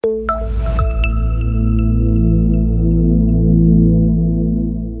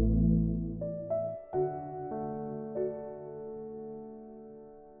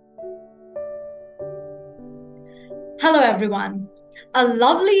everyone. A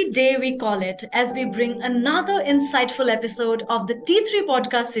lovely day we call it as we bring another insightful episode of the T3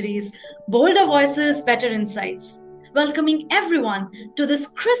 podcast series, Bolder Voices, Better Insights. Welcoming everyone to this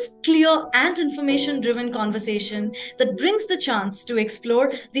crisp, clear, and information driven conversation that brings the chance to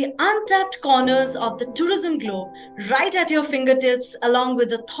explore the untapped corners of the tourism globe right at your fingertips, along with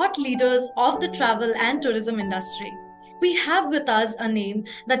the thought leaders of the travel and tourism industry. We have with us a name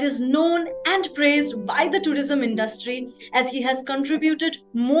that is known and praised by the tourism industry as he has contributed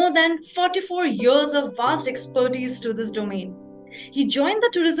more than 44 years of vast expertise to this domain. He joined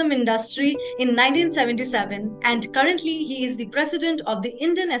the tourism industry in 1977 and currently he is the president of the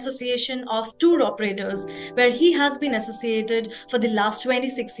Indian Association of Tour Operators, where he has been associated for the last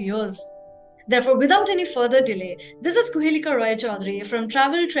 26 years. Therefore, without any further delay, this is Kuhelika Roy Chaudhary from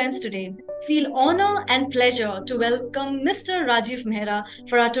Travel Trends Today. Feel honor and pleasure to welcome Mr. Rajiv Mehra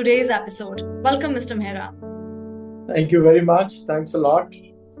for our today's episode. Welcome, Mr. Mehra. Thank you very much. Thanks a lot.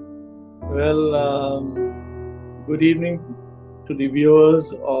 Well, good evening to the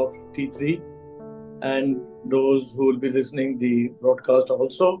viewers of T3 and those who will be listening the broadcast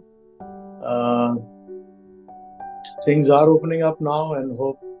also. Things are opening up now and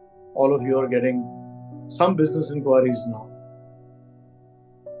hope all of you are getting some business inquiries now.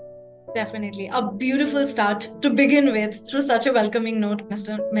 Definitely. A beautiful start to begin with through such a welcoming note,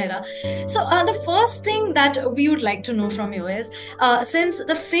 Mr. Mehra. So the first thing that we would like to know from you is, since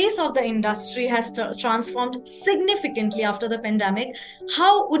the face of the industry has transformed significantly after the pandemic,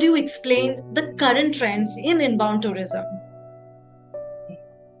 how would you explain the current trends in inbound tourism?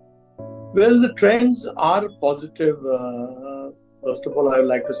 Well, the trends are positive. First of all, I would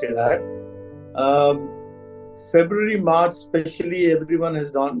like to say that. February, March, especially, everyone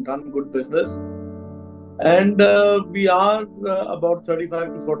has done good business. And we are about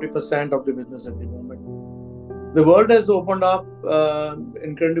 35 to 40% of the business at the moment. The world has opened up.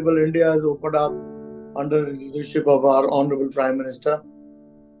 Incredible India has opened up under the leadership of our Honorable Prime Minister.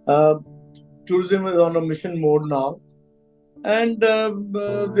 Tourism is on a mission mode now. And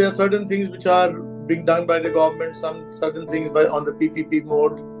there are certain things which are being done by the government, some certain things on the PPP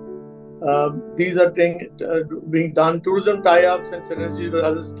mode. These are things being done. Tourism tie-ups and synergy with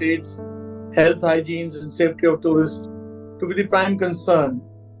other states, health, hygiene and safety of tourists to be the prime concern.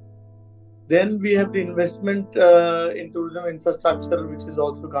 Then we have the investment in tourism infrastructure, which is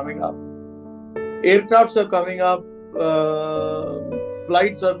also coming up. Aircrafts are coming up.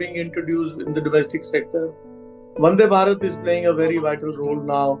 Flights are being introduced in the domestic sector. Vande Bharat is playing a very vital role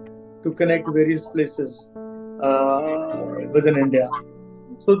now to connect various places within India.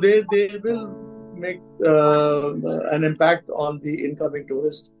 So they will make an impact on the incoming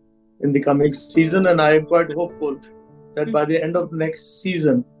tourists in the coming season. And I am quite hopeful that by the end of next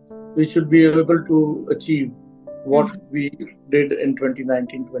season, we should be able to achieve what we did in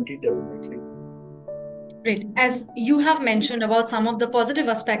 2019-20 definitely. Great. As you have mentioned about some of the positive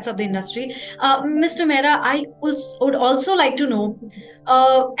aspects of the industry, Mr. Mehra, I would also like to know,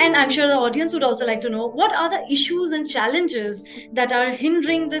 and I'm sure the audience would also like to know, what are the issues and challenges that are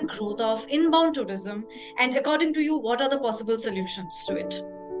hindering the growth of inbound tourism? And according to you, what are the possible solutions to it?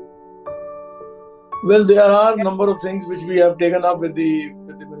 Well, there are a number of things which we have taken up with the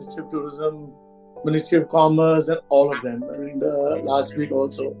Ministry of Tourism, Ministry of Commerce, and all of them. And last week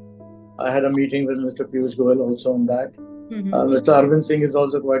also, I had a meeting with Mr. Piyush Goyal also on that. Mr. Arvind Singh is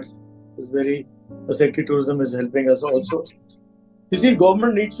also the Secretary Tourism is helping us also. You see,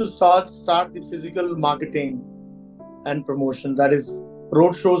 government needs to start the physical marketing and promotion. That is,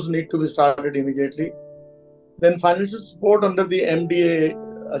 road shows need to be started immediately. Then financial support under the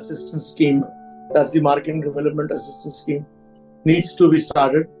MDA assistance scheme, that's the Marketing Development Assistance Scheme, needs to be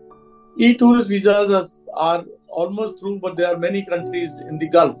started. E-tourist visas are almost through, but there are many countries in the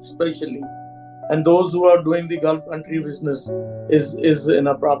Gulf especially, and those who are doing the Gulf country business is in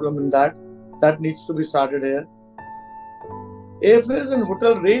a problem in that needs to be started here. Airfares and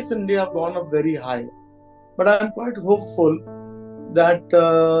hotel rates in India have gone up very high, but I am quite hopeful that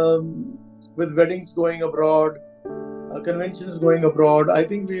with weddings going abroad, conventions going abroad, I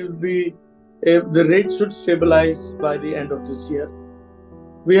think we will be the rates should stabilize by the end of this year.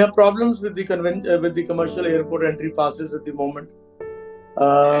 We have problems with the commercial airport entry passes at the moment.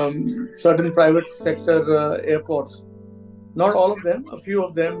 Certain private sector airports, not all of them, a few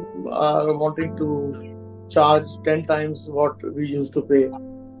of them are wanting to charge 10 times what we used to pay.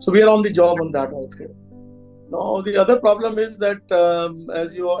 So we are on the job on that also. Now, the other problem is that,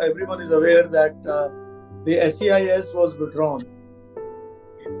 as everyone is aware, that the SEIS was withdrawn.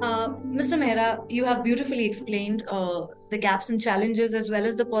 Mr. Mehra, you have beautifully explained the gaps and challenges as well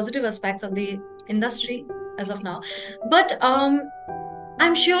as the positive aspects of the industry as of now. But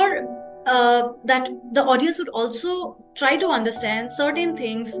I'm sure that the audience would also try to understand certain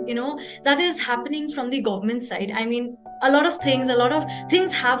things, that is happening from the government side. I mean, a lot of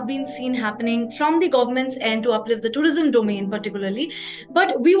things have been seen happening from the government's end to uplift the tourism domain particularly.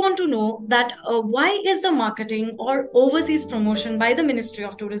 But we want to know that why is the marketing or overseas promotion by the Ministry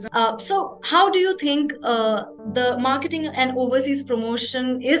of Tourism? So how do you think the marketing and overseas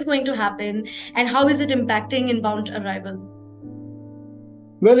promotion is going to happen, and how is it impacting inbound arrival?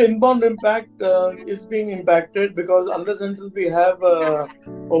 Well, inbound impact is being impacted because unless until we have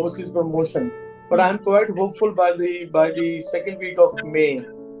overseas promotion. But I'm quite hopeful by the second week of May,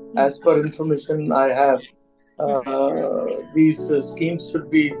 as per information I have, these schemes should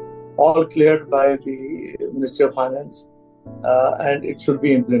be all cleared by the Ministry of Finance, and it should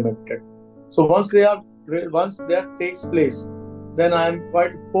be implemented. So once that takes place, then I am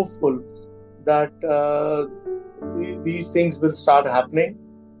quite hopeful that these things will start happening.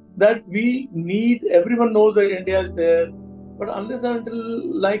 That we need, everyone knows that India is there, but unless and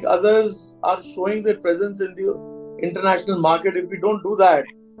until like others are showing their presence in the international market, if we don't do that,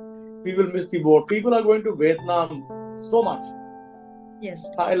 we will miss the boat. People are going to Vietnam so much. Yes.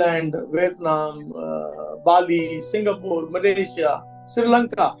 Thailand, Vietnam, Bali, Singapore, Malaysia, Sri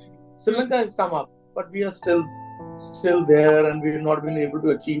Lanka. Sri Lanka has come up, but we are still there, and we have not been able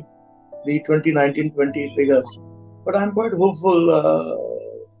to achieve the 2019-20 figures. But I'm quite hopeful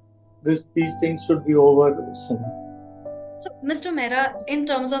these things should be over soon. So, Mr. Mehra, in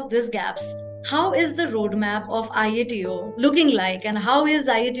terms of these gaps, how is the roadmap of IATO looking like, and how is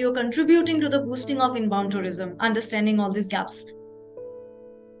IATO contributing to the boosting of inbound tourism, understanding all these gaps?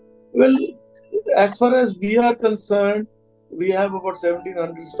 Well, as far as we are concerned, we have about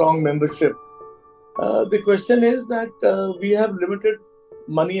 1,700 strong membership. The question is that we have limited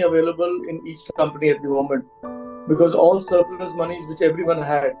money available in each company at the moment, because all surplus monies which everyone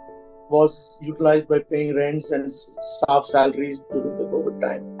had was utilized by paying rents and staff salaries during the COVID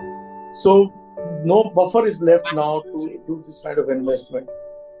time. So no buffer is left now to do this kind of investment.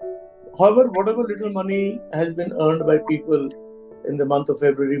 However, whatever little money has been earned by people in the month of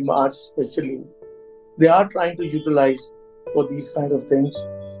February, March especially, they are trying to utilize for these kind of things.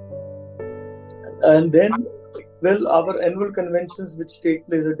 And then, well, our annual conventions which take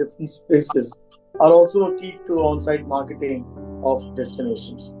place at different places are also a key to on-site marketing of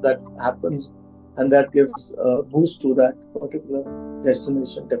destinations that happens, and that gives a boost to that particular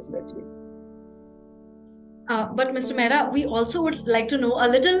destination, definitely. But Mr. Mehra, we also would like to know a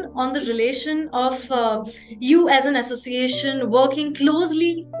little on the relation of you as an association working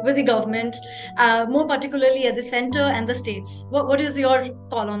closely with the government, more particularly at the center and the states. What is your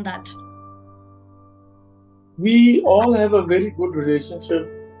call on that? We all have a very good relationship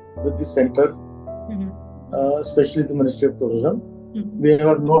with the center, especially the Ministry of Tourism. We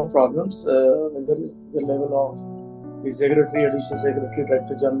have no problems, whether it's the level of the Secretary, Additional Secretary,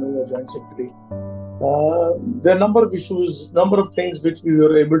 Director General, or Joint Secretary. There are a number of issues, number of things which we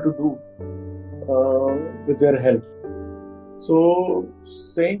were able to do with their help. So,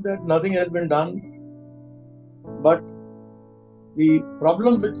 saying that nothing has been done, but the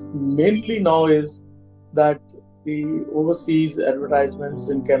problem which mainly now is that the overseas advertisements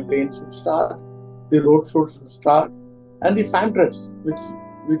and campaigns should start, the road shows should start, and the fan trips,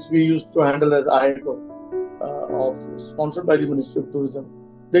 which we used to handle as IATO, sponsored by the Ministry of Tourism,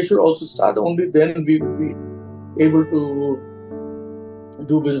 they should also start. Only then we will be able to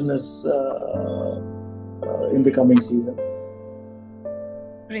do business in the coming season.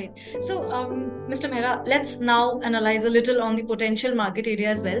 Great. So, Mr. Mehra, let's now analyze a little on the potential market area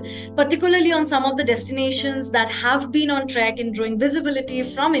as well, particularly on some of the destinations that have been on track in drawing visibility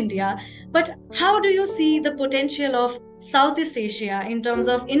from India. But how do you see the potential of Southeast Asia in terms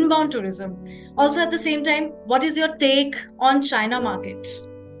of inbound tourism? Also, at the same time, what is your take on China market?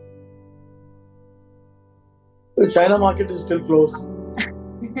 The China market is still closed.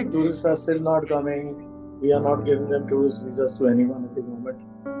 Tourists are still not coming. We are not giving them tourist visas to anyone at the moment.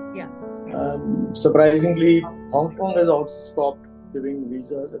 Yeah. Surprisingly, Hong Kong has also stopped giving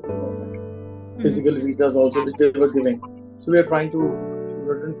visas at the moment. Physical visas also, which they were giving. So we are trying to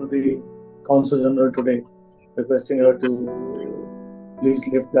return to the Consul General today, requesting her to please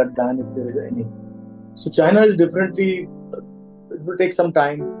lift that ban if there is any. So China is differently, it will take some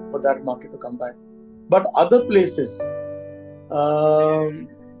time for that market to come back. But other places,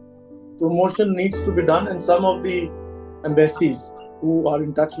 promotion needs to be done, and some of the embassies who are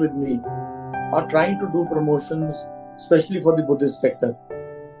in touch with me are trying to do promotions, especially for the Buddhist sector,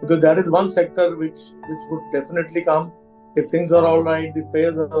 because that is one sector which would definitely come if things are all right, the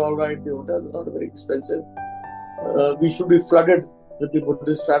fares are all right, the hotels are not very expensive. we should be flooded with the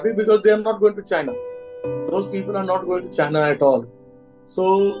Buddhist traffic because they are not going to China. Those people are not going to China at all.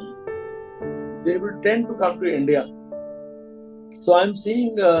 So they will tend to come to India. So I'm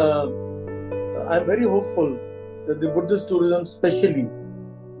seeing, I'm very hopeful that the Buddhist tourism, especially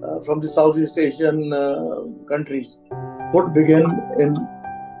from the Southeast Asian countries, would begin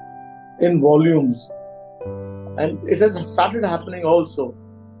in volumes. And it has started happening also,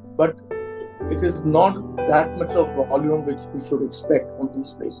 but it is not that much of volume which we should expect from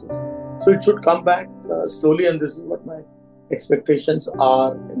these places. So it should come back slowly, and this is what my expectations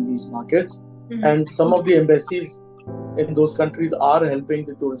are in these markets. Mm-hmm. And some of the embassies in those countries are helping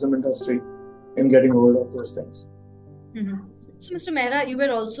the tourism industry in getting hold of those things. Mm-hmm. So, Mr. Mehra, you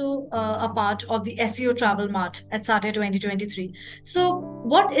were also a part of the SEO Travel Mart at SATTE 2023. So,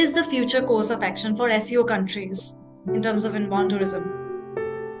 what is the future course of action for SEO countries in terms of inbound tourism?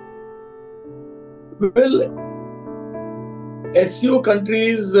 Well, SEO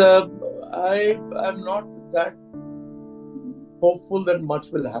countries, I am not that hopeful that much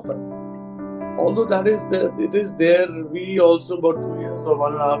will happen. Although that is there, it is there. We also about 2 years or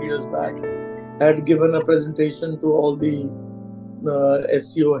 1.5 years back had given a presentation to all the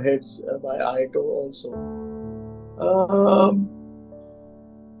SEO heads by IATO also.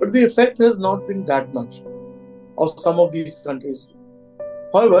 But the effect has not been that much of some of these countries.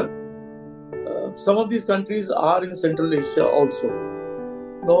 However, some of these countries are in Central Asia also.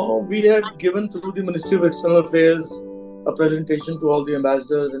 Now, we had given through the Ministry of External Affairs a presentation to all the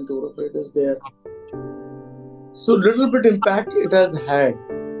ambassadors and tour operators there. So, little bit impact it has had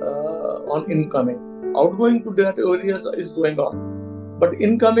on incoming. Outgoing to that areas is going on, but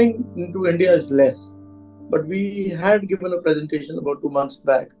incoming into India is less. But we had given a presentation about 2 months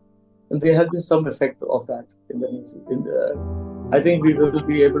back, and there has been some effect of that in the. I think we will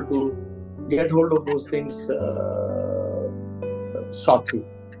be able to get hold of those things shortly.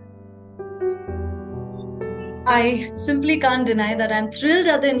 I simply can't deny that I'm thrilled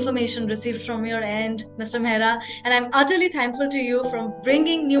at the information received from your end, Mr. Mehra, and I'm utterly thankful to you for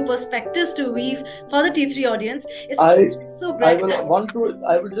bringing new perspectives to weave for the T3 audience. It's so great.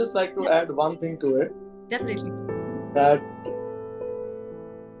 I would just like to add one thing to it. Definitely. That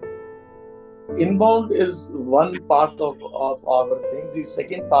inbound is one part of our thing. The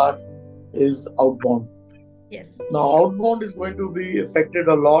second part is outbound. Yes. Now, outbound is going to be affected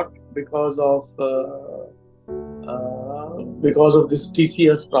a lot because of this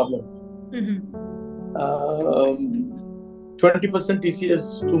TCS problem. 20% TCS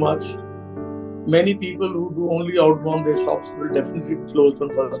is too much. Many people who do only outbound, their shops will definitely be closed on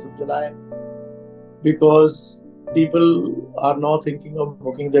 1st of July because people are now thinking of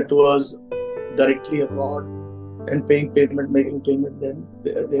booking their tours directly abroad and making payment then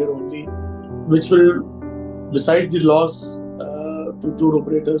there only, which will, besides the loss to tour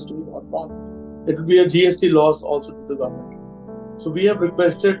operators to the outbound, it will be a GST loss also to the government. So we have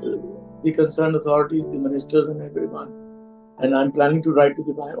requested the concerned authorities, the ministers and everyone, and I'm planning to write to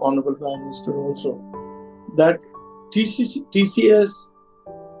the Honorable Prime Minister also, that TCS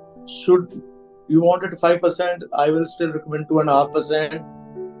should, you wanted 5%, I will still recommend 2.5%.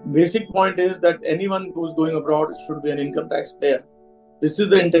 Basic point is that anyone who is going abroad should be an income tax payer. This is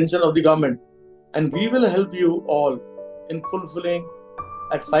the intention of the government, and we will help you all in fulfilling.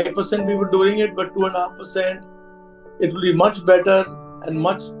 At 5% we were doing it, but 2.5%, it will be much better, and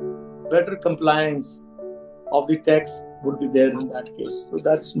much better compliance of the tax would be there in that case. So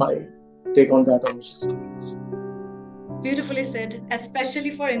that's my take on that also. Beautifully said,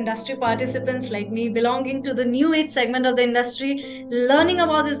 especially for industry participants like me belonging to the new age segment of the industry. Learning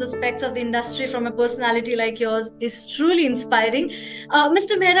about these aspects of the industry from a personality like yours is truly inspiring.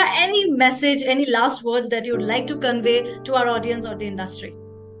 Mr. Mehra, any message, any last words that you would like to convey to our audience or the industry?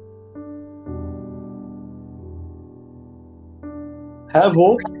 Have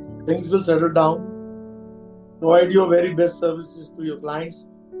hope, things will settle down. Provide your very best services to your clients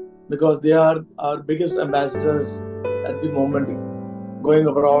because they are our biggest ambassadors at the moment, going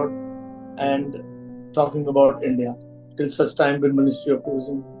abroad and talking about India till such time when Ministry of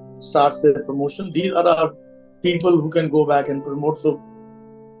Tourism starts their promotion. These are our people who can go back and promote. So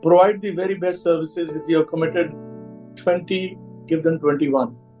provide the very best services. If you have committed 20, give them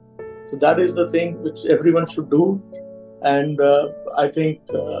 21. So that is the thing which everyone should do. And I think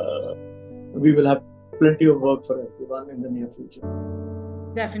we will have plenty of work for everyone in the near future.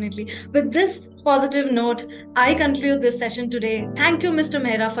 Definitely. With this positive note, I conclude this session today. Thank you, Mr.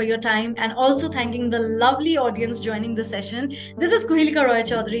 Mehra, for your time, and also thanking the lovely audience joining the session. This is Kuhilika Roy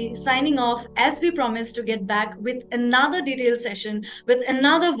Chaudhary signing off as we promise to get back with another detailed session, with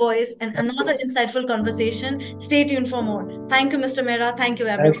another voice and another insightful conversation. Stay tuned for more. Thank you, Mr. Mehra. Thank you,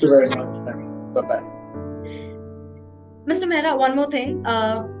 everyone. Thank you very much. Thank you. Bye-bye. Mr. Mehra, one more thing.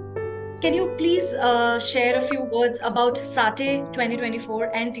 Can you please share a few words about SATTE 2024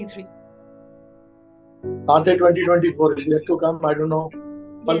 and T3? SATTE 2024 is yet to come. I don't know.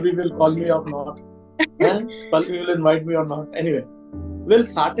 Palvi Yes. will call me or not. Palvi will invite me or not. Anyway, well,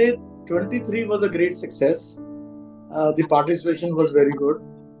 SATTE 23 was a great success. The participation was very good.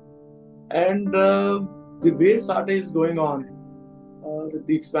 And the way SATTE is going on, with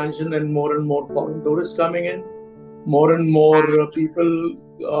the expansion and more foreign tourists coming in, more and more people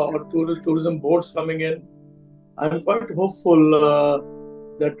or tourism boards coming in, I'm quite hopeful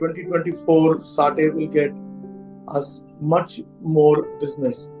that 2024 SATTE will get us much more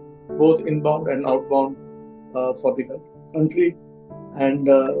business, both inbound and outbound, for the country. And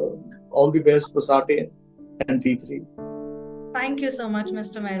all the best for SATTE and T3. Thank you so much,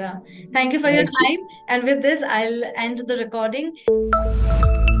 Mr. Mehra. Thank you for your time. And with this, I'll end the recording.